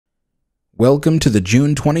Welcome to the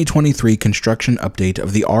June 2023 construction update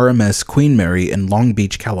of the RMS Queen Mary in Long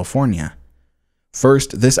Beach, California.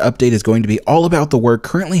 First, this update is going to be all about the work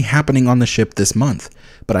currently happening on the ship this month,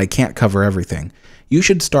 but I can't cover everything. You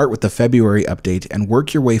should start with the February update and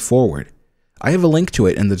work your way forward. I have a link to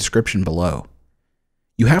it in the description below.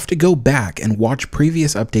 You have to go back and watch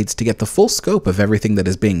previous updates to get the full scope of everything that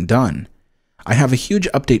is being done. I have a huge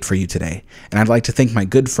update for you today, and I'd like to thank my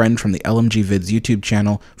good friend from the LMG Vids YouTube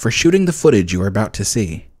channel for shooting the footage you are about to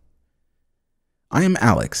see. I am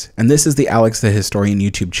Alex, and this is the Alex the Historian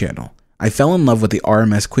YouTube channel. I fell in love with the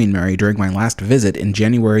RMS Queen Mary during my last visit in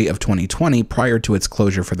January of 2020 prior to its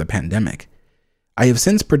closure for the pandemic. I have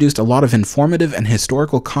since produced a lot of informative and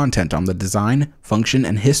historical content on the design, function,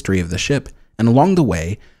 and history of the ship, and along the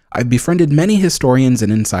way, I've befriended many historians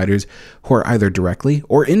and insiders who are either directly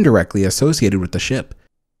or indirectly associated with the ship.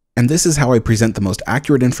 And this is how I present the most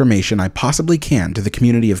accurate information I possibly can to the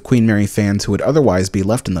community of Queen Mary fans who would otherwise be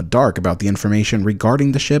left in the dark about the information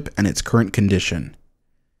regarding the ship and its current condition.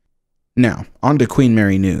 Now, on to Queen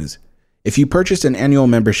Mary news. If you purchased an annual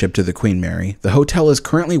membership to the Queen Mary, the hotel is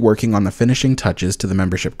currently working on the finishing touches to the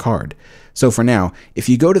membership card. So for now, if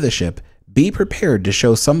you go to the ship, be prepared to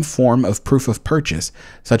show some form of proof of purchase,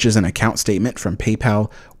 such as an account statement from PayPal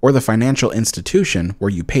or the financial institution where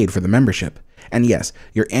you paid for the membership. And yes,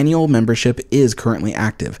 your annual membership is currently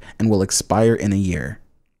active and will expire in a year.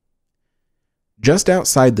 Just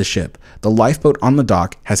outside the ship, the lifeboat on the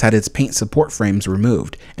dock has had its paint support frames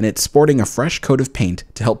removed, and it's sporting a fresh coat of paint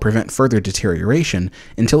to help prevent further deterioration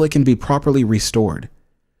until it can be properly restored.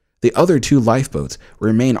 The other two lifeboats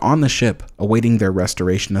remain on the ship, awaiting their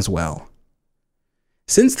restoration as well.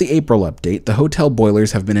 Since the April update, the hotel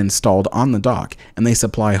boilers have been installed on the dock, and they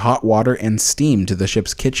supply hot water and steam to the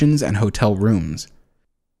ship's kitchens and hotel rooms.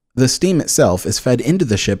 The steam itself is fed into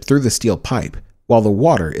the ship through the steel pipe, while the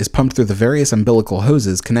water is pumped through the various umbilical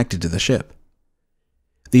hoses connected to the ship.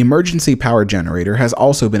 The emergency power generator has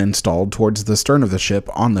also been installed towards the stern of the ship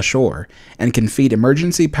on the shore, and can feed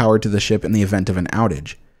emergency power to the ship in the event of an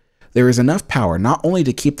outage. There is enough power not only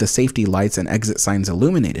to keep the safety lights and exit signs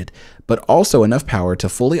illuminated, but also enough power to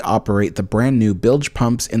fully operate the brand new bilge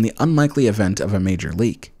pumps in the unlikely event of a major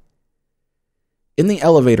leak. In the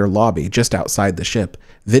elevator lobby just outside the ship,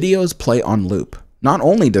 videos play on loop, not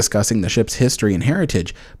only discussing the ship's history and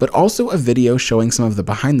heritage, but also a video showing some of the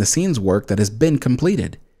behind-the-scenes work that has been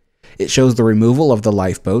completed. It shows the removal of the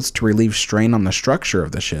lifeboats to relieve strain on the structure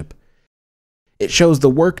of the ship. It shows the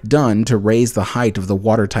work done to raise the height of the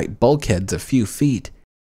watertight bulkheads a few feet.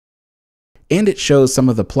 And it shows some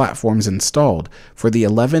of the platforms installed for the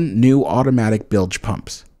 11 new automatic bilge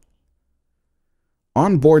pumps.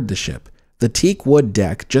 On board the ship, the teak wood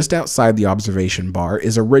deck just outside the observation bar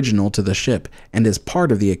is original to the ship and is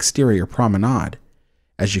part of the exterior promenade.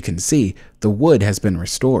 As you can see, the wood has been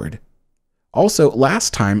restored. Also,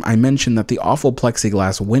 last time I mentioned that the awful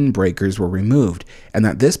plexiglass windbreakers were removed and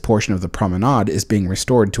that this portion of the promenade is being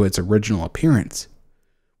restored to its original appearance.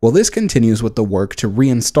 Well, this continues with the work to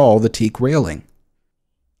reinstall the teak railing.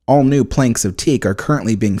 All new planks of teak are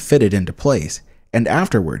currently being fitted into place, and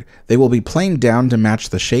afterward they will be planed down to match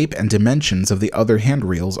the shape and dimensions of the other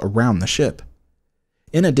handrails around the ship.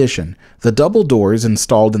 In addition, the double doors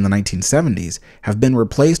installed in the 1970s have been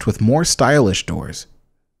replaced with more stylish doors.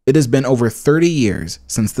 It has been over 30 years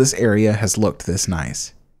since this area has looked this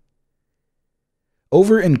nice.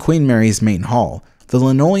 Over in Queen Mary's main hall, the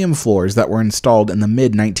linoleum floors that were installed in the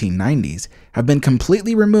mid-1990s have been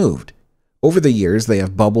completely removed. Over the years, they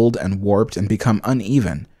have bubbled and warped and become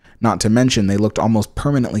uneven, not to mention they looked almost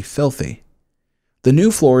permanently filthy. The new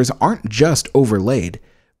floors aren't just overlaid.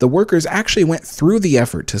 The workers actually went through the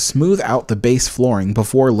effort to smooth out the base flooring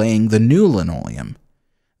before laying the new linoleum.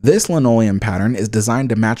 This linoleum pattern is designed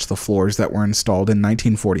to match the floors that were installed in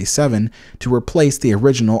 1947 to replace the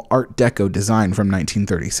original Art Deco design from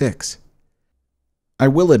 1936. I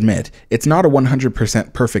will admit, it's not a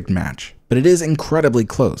 100% perfect match, but it is incredibly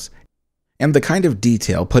close, and the kind of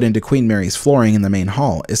detail put into Queen Mary's flooring in the main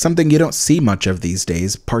hall is something you don't see much of these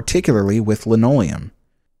days, particularly with linoleum.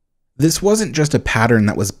 This wasn't just a pattern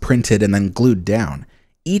that was printed and then glued down.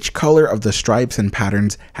 Each color of the stripes and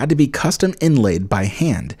patterns had to be custom inlaid by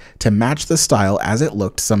hand to match the style as it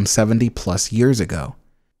looked some 70+ years ago.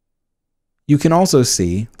 You can also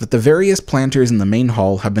see that the various planters in the main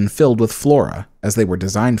hall have been filled with flora, as they were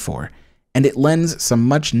designed for, and it lends some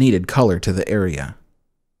much needed color to the area.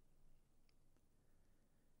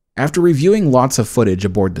 After reviewing lots of footage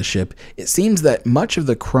aboard the ship, it seems that much of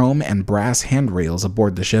the chrome and brass handrails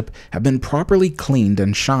aboard the ship have been properly cleaned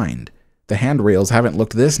and shined. The handrails haven't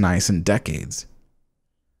looked this nice in decades.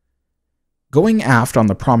 Going aft on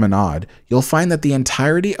the promenade, you'll find that the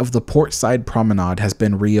entirety of the port side promenade has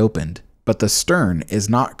been reopened, but the stern is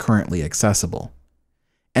not currently accessible.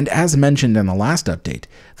 And as mentioned in the last update,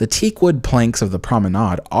 the teakwood planks of the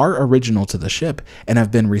promenade are original to the ship and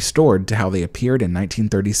have been restored to how they appeared in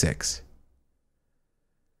 1936.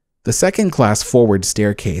 The second-class forward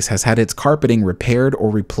staircase has had its carpeting repaired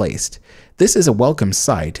or replaced. This is a welcome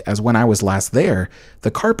sight, as when I was last there,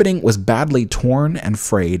 the carpeting was badly torn and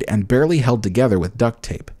frayed and barely held together with duct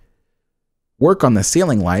tape. Work on the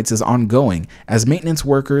ceiling lights is ongoing, as maintenance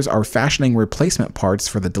workers are fashioning replacement parts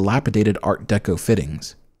for the dilapidated Art Deco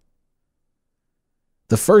fittings.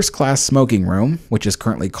 The first-class smoking room, which is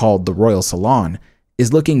currently called the Royal Salon,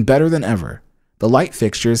 is looking better than ever. The light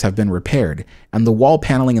fixtures have been repaired, and the wall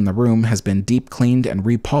paneling in the room has been deep cleaned and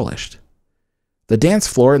repolished. The dance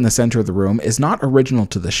floor in the center of the room is not original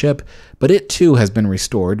to the ship, but it too has been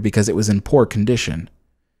restored because it was in poor condition.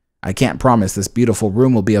 I can't promise this beautiful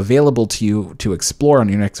room will be available to you to explore on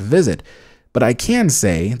your next visit, but I can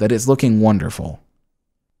say that it's looking wonderful.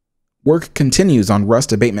 Work continues on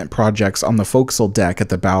rust abatement projects on the forecastle deck at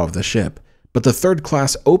the bow of the ship, but the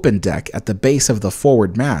third-class open deck at the base of the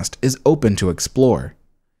forward mast is open to explore.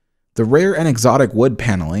 The rare and exotic wood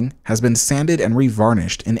paneling has been sanded and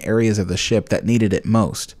revarnished in areas of the ship that needed it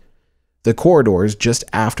most. The corridors just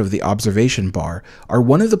aft of the observation bar are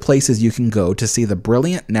one of the places you can go to see the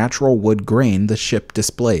brilliant natural wood grain the ship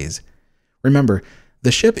displays. Remember,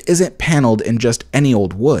 the ship isn't paneled in just any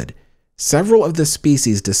old wood. Several of the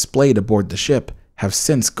species displayed aboard the ship have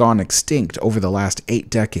since gone extinct over the last 8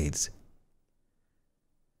 decades.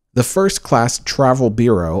 The first-class travel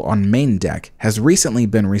bureau on main deck has recently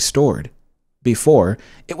been restored. Before,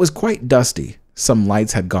 it was quite dusty, some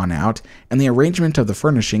lights had gone out, and the arrangement of the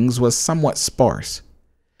furnishings was somewhat sparse.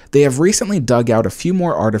 They have recently dug out a few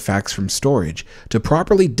more artifacts from storage to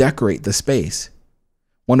properly decorate the space.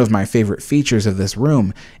 One of my favorite features of this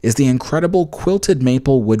room is the incredible quilted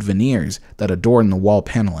maple wood veneers that adorn the wall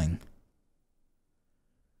paneling.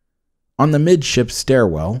 On the midship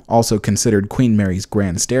stairwell, also considered Queen Mary's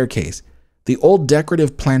grand staircase, the old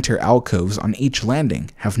decorative planter alcoves on each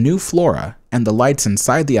landing have new flora, and the lights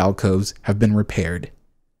inside the alcoves have been repaired.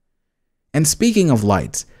 And speaking of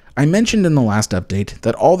lights, I mentioned in the last update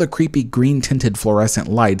that all the creepy green-tinted fluorescent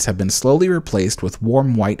lights have been slowly replaced with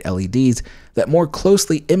warm white LEDs that more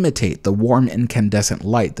closely imitate the warm incandescent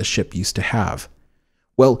light the ship used to have.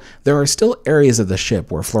 Well, there are still areas of the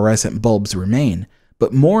ship where fluorescent bulbs remain,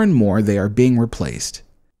 but more and more they are being replaced.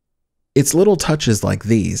 It's little touches like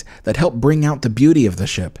these that help bring out the beauty of the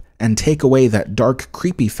ship and take away that dark,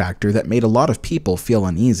 creepy factor that made a lot of people feel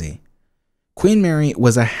uneasy. Queen Mary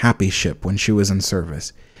was a happy ship when she was in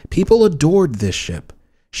service. People adored this ship.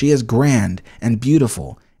 She is grand and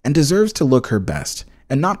beautiful and deserves to look her best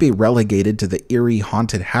and not be relegated to the eerie,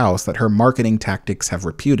 haunted house that her marketing tactics have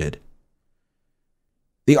reputed.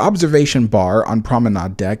 The observation bar on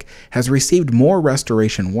promenade deck has received more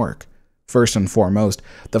restoration work. First and foremost,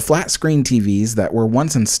 the flat-screen TVs that were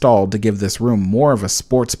once installed to give this room more of a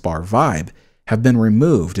sports bar vibe have been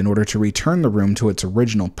removed in order to return the room to its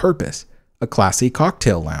original purpose, a classy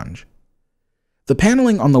cocktail lounge. The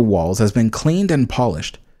paneling on the walls has been cleaned and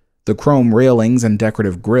polished. The chrome railings and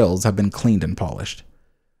decorative grills have been cleaned and polished.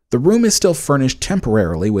 The room is still furnished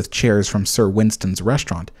temporarily with chairs from Sir Winston's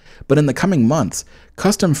restaurant, but in the coming months,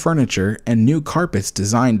 custom furniture and new carpets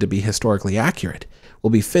designed to be historically accurate will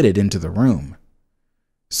be fitted into the room.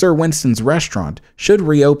 Sir Winston's restaurant should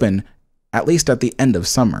reopen at least at the end of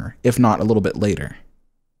summer, if not a little bit later.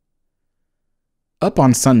 Up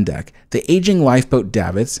on Sundeck, the aging lifeboat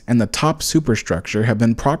davits and the top superstructure have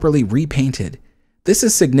been properly repainted. This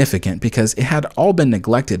is significant because it had all been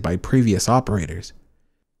neglected by previous operators.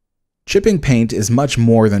 Chipping paint is much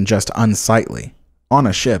more than just unsightly. On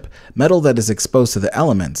a ship, metal that is exposed to the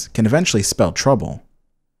elements can eventually spell trouble.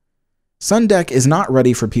 Sundeck is not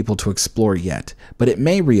ready for people to explore yet, but it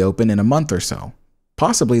may reopen in a month or so,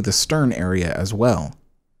 possibly the stern area as well.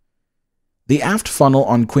 The aft funnel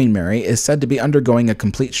on Queen Mary is said to be undergoing a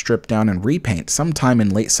complete strip down and repaint sometime in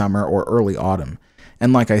late summer or early autumn,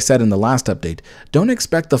 and like I said in the last update, don't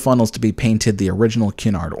expect the funnels to be painted the original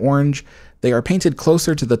Cunard orange. They are painted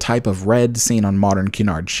closer to the type of red seen on modern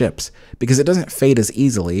Cunard ships, because it doesn't fade as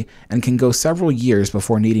easily and can go several years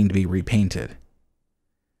before needing to be repainted.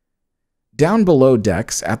 Down below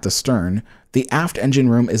decks, at the stern, the aft engine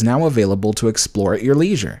room is now available to explore at your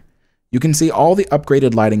leisure. You can see all the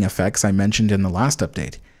upgraded lighting effects I mentioned in the last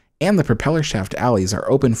update, and the propeller shaft alleys are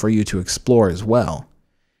open for you to explore as well.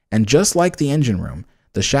 And just like the engine room,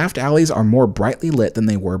 the shaft alleys are more brightly lit than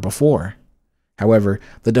they were before. However,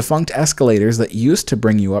 the defunct escalators that used to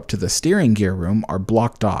bring you up to the steering gear room are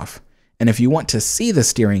blocked off, and if you want to see the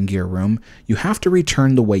steering gear room, you have to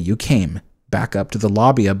return the way you came, back up to the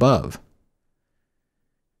lobby above.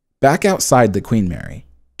 Back outside the Queen Mary,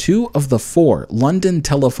 2 of the 4 London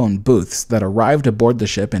telephone booths that arrived aboard the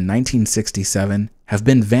ship in 1967 have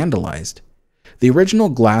been vandalized. The original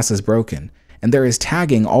glass is broken, and there is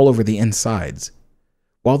tagging all over the insides.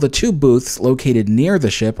 While the 2 booths located near the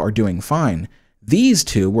ship are doing fine, these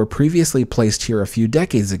 2 were previously placed here a few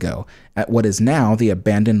decades ago at what is now the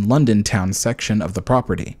abandoned London Town section of the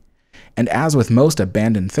property. And as with most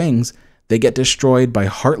abandoned things, they get destroyed by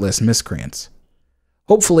heartless miscreants.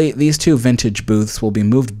 Hopefully, these 2 vintage booths will be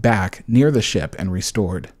moved back near the ship and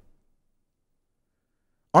restored.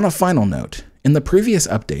 On a final note, in the previous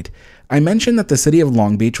update, I mentioned that the city of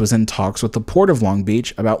Long Beach was in talks with the Port of Long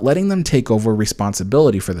Beach about letting them take over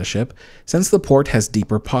responsibility for the ship since the port has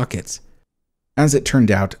deeper pockets. As it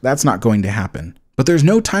turned out, that's not going to happen, but there's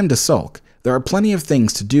no time to sulk. There are plenty of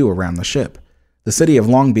things to do around the ship. The city of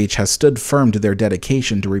Long Beach has stood firm to their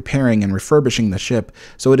dedication to repairing and refurbishing the ship,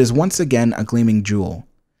 so it is once again a gleaming jewel.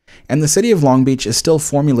 And the city of Long Beach is still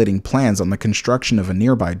formulating plans on the construction of a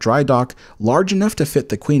nearby dry dock large enough to fit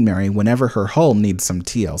the Queen Mary whenever her hull needs some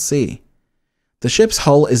TLC. The ship's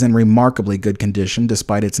hull is in remarkably good condition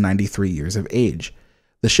despite its 93 years of age.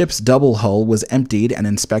 The ship's double hull was emptied and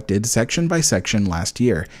inspected section by section last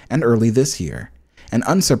year and early this year. And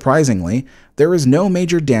unsurprisingly, there is no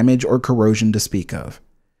major damage or corrosion to speak of.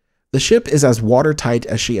 The ship is as watertight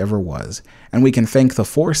as she ever was, and we can thank the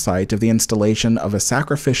foresight of the installation of a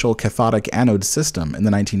sacrificial cathodic anode system in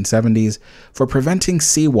the 1970s for preventing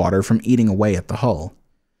seawater from eating away at the hull.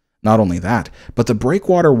 Not only that, but the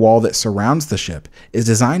breakwater wall that surrounds the ship is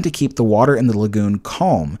designed to keep the water in the lagoon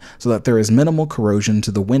calm so that there is minimal corrosion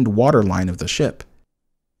to the wind-water line of the ship.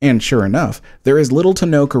 And sure enough, there is little to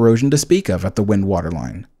no corrosion to speak of at the wind-water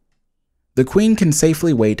line. The Queen can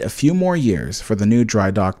safely wait a few more years for the new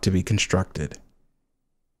dry dock to be constructed.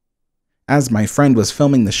 As my friend was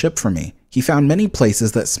filming the ship for me, he found many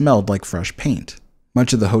places that smelled like fresh paint.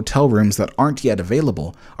 Much of the hotel rooms that aren't yet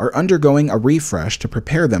available are undergoing a refresh to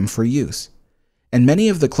prepare them for use. And many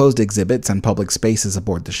of the closed exhibits and public spaces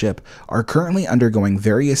aboard the ship are currently undergoing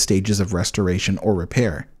various stages of restoration or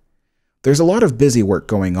repair. There's a lot of busy work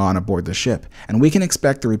going on aboard the ship, and we can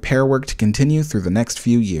expect the repair work to continue through the next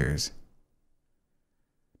few years.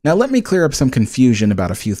 Now let me clear up some confusion about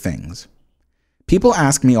a few things. People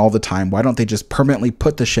ask me all the time why don't they just permanently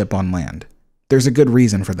put the ship on land. There's a good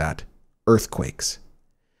reason for that: earthquakes.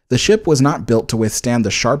 The ship was not built to withstand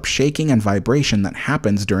the sharp shaking and vibration that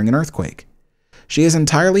happens during an earthquake. She is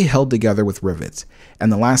entirely held together with rivets,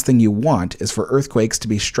 and the last thing you want is for earthquakes to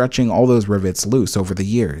be stretching all those rivets loose over the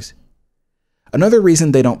years. Another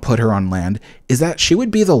reason they don't put her on land is that she would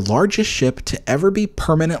be the largest ship to ever be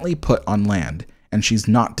permanently put on land, and she's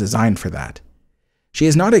not designed for that. She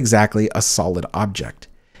is not exactly a solid object.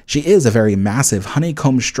 She is a very massive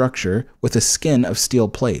honeycomb structure with a skin of steel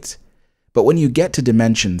plates. But when you get to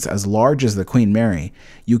dimensions as large as the Queen Mary,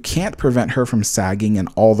 you can't prevent her from sagging in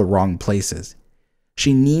all the wrong places.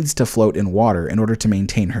 She needs to float in water in order to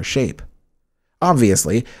maintain her shape.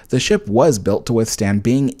 Obviously, the ship was built to withstand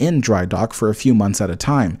being in dry dock for a few months at a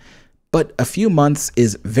time, but a few months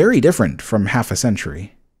is very different from half a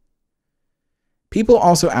century. People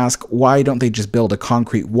also ask why don't they just build a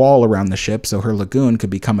concrete wall around the ship so her lagoon could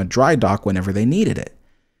become a dry dock whenever they needed it,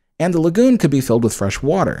 and the lagoon could be filled with fresh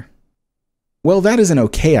water. Well, that is an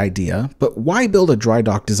okay idea, but why build a dry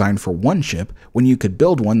dock designed for one ship when you could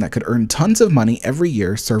build one that could earn tons of money every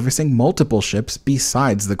year servicing multiple ships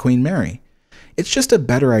besides the Queen Mary? It's just a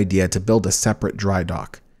better idea to build a separate dry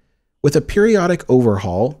dock. With a periodic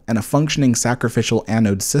overhaul and a functioning sacrificial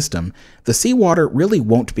anode system, the seawater really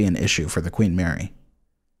won't be an issue for the Queen Mary.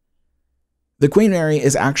 The Queen Mary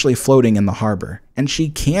is actually floating in the harbor, and she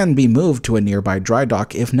can be moved to a nearby dry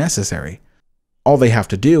dock if necessary. All they have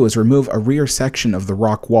to do is remove a rear section of the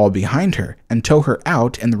rock wall behind her and tow her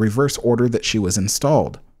out in the reverse order that she was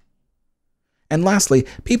installed. And lastly,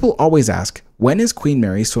 people always ask, when is Queen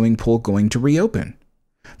Mary's swimming pool going to reopen?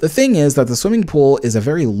 The thing is that the swimming pool is a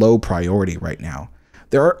very low priority right now.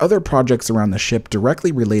 There are other projects around the ship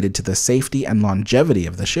directly related to the safety and longevity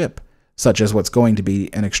of the ship, such as what's going to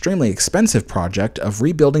be an extremely expensive project of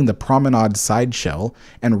rebuilding the promenade side shell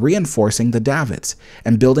and reinforcing the davits,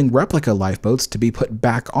 and building replica lifeboats to be put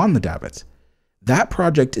back on the davits. That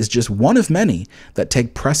project is just one of many that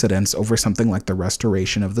take precedence over something like the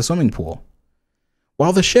restoration of the swimming pool.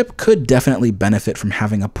 While the ship could definitely benefit from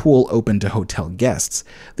having a pool open to hotel guests,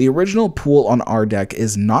 the original pool on our deck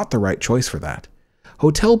is not the right choice for that.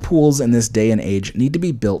 Hotel pools in this day and age need to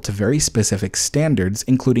be built to very specific standards,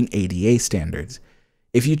 including ADA standards.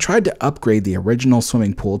 If you tried to upgrade the original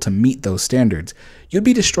swimming pool to meet those standards, you'd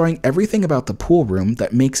be destroying everything about the pool room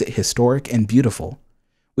that makes it historic and beautiful.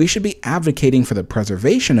 We should be advocating for the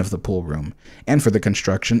preservation of the pool room and for the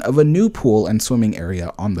construction of a new pool and swimming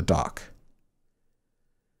area on the dock.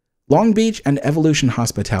 Long Beach and Evolution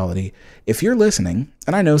Hospitality, if you're listening,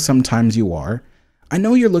 and I know sometimes you are, I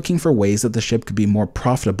know you're looking for ways that the ship could be more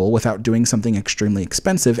profitable without doing something extremely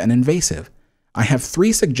expensive and invasive. I have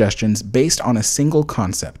 3 suggestions based on a single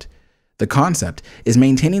concept. The concept is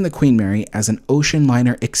maintaining the Queen Mary as an ocean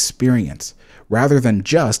liner experience, rather than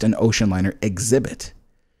just an ocean liner exhibit.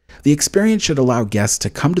 The experience should allow guests to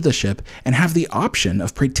come to the ship and have the option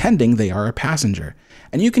of pretending they are a passenger,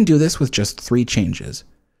 and you can do this with just 3 changes.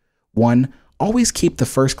 1. Always keep the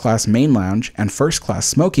first class main lounge and first class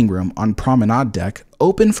smoking room on promenade deck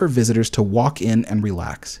open for visitors to walk in and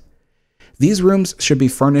relax. These rooms should be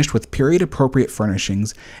furnished with period-appropriate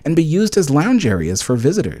furnishings and be used as lounge areas for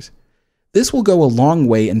visitors. This will go a long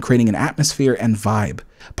way in creating an atmosphere and vibe,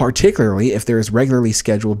 particularly if there is regularly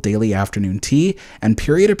scheduled daily afternoon tea and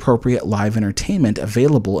period-appropriate live entertainment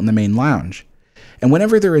available in the main lounge. And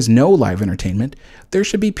whenever there is no live entertainment, there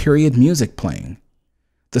should be period music playing.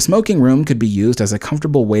 The smoking room could be used as a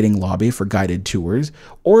comfortable waiting lobby for guided tours,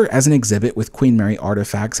 or as an exhibit with Queen Mary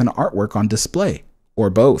artifacts and artwork on display, or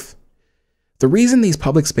both. The reason these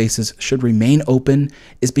public spaces should remain open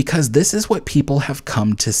is because this is what people have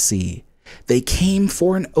come to see. They came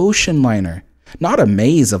for an ocean liner, not a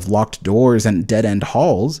maze of locked doors and dead-end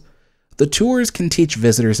halls. The tours can teach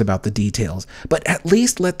visitors about the details, but at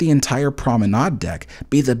least let the entire promenade deck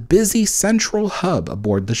be the busy central hub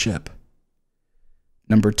aboard the ship.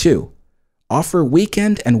 Number 2, offer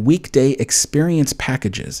weekend and weekday experience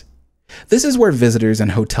packages. This is where visitors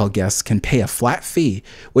and hotel guests can pay a flat fee,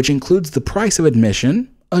 which includes the price of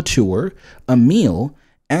admission, a tour, a meal,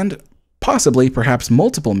 and possibly perhaps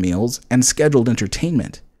multiple meals and scheduled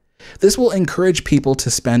entertainment. This will encourage people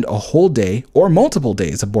to spend a whole day or multiple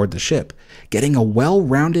days aboard the ship, getting a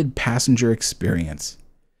well-rounded passenger experience.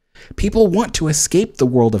 People want to escape the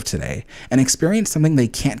world of today and experience something they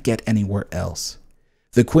can't get anywhere else.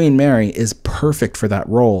 The Queen Mary is perfect for that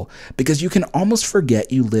role because you can almost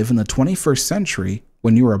forget you live in the 21st century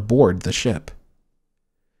when you are aboard the ship.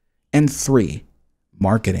 And 3,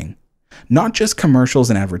 marketing. Not just commercials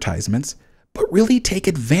and advertisements, but really take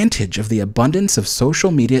advantage of the abundance of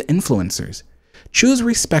social media influencers. Choose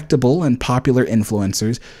respectable and popular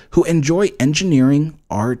influencers who enjoy engineering,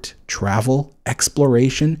 art, travel,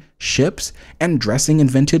 exploration, ships, and dressing in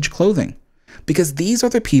vintage clothing. Because these are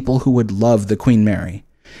the people who would love the Queen Mary.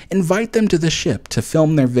 Invite them to the ship to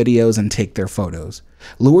film their videos and take their photos.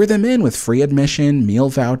 Lure them in with free admission, meal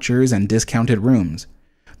vouchers, and discounted rooms.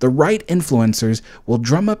 The right influencers will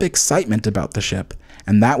drum up excitement about the ship,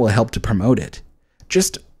 and that will help to promote it.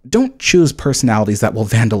 Just don't choose personalities that will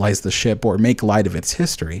vandalize the ship or make light of its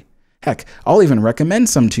history. Heck, I'll even recommend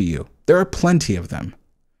some to you. There are plenty of them.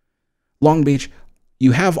 Long Beach,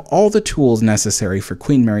 you have all the tools necessary for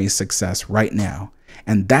Queen Mary's success right now,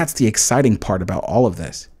 and that's the exciting part about all of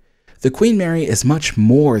this. The Queen Mary is much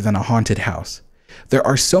more than a haunted house. There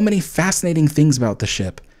are so many fascinating things about the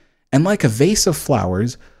ship, and like a vase of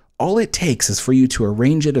flowers, all it takes is for you to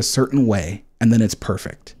arrange it a certain way, and then it's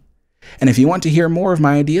perfect. And if you want to hear more of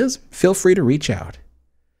my ideas, feel free to reach out.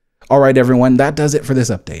 Alright everyone, that does it for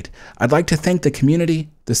this update. I'd like to thank the community,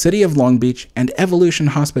 the City of Long Beach, and Evolution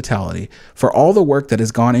Hospitality for all the work that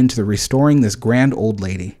has gone into restoring this grand old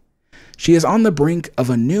lady. She is on the brink of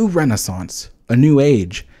a new renaissance, a new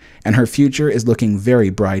age, and her future is looking very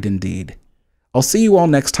bright indeed. I'll see you all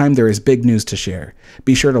next time there is big news to share.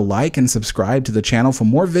 Be sure to like and subscribe to the channel for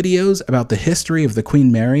more videos about the history of the Queen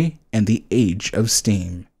Mary and the Age of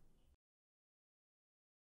Steam.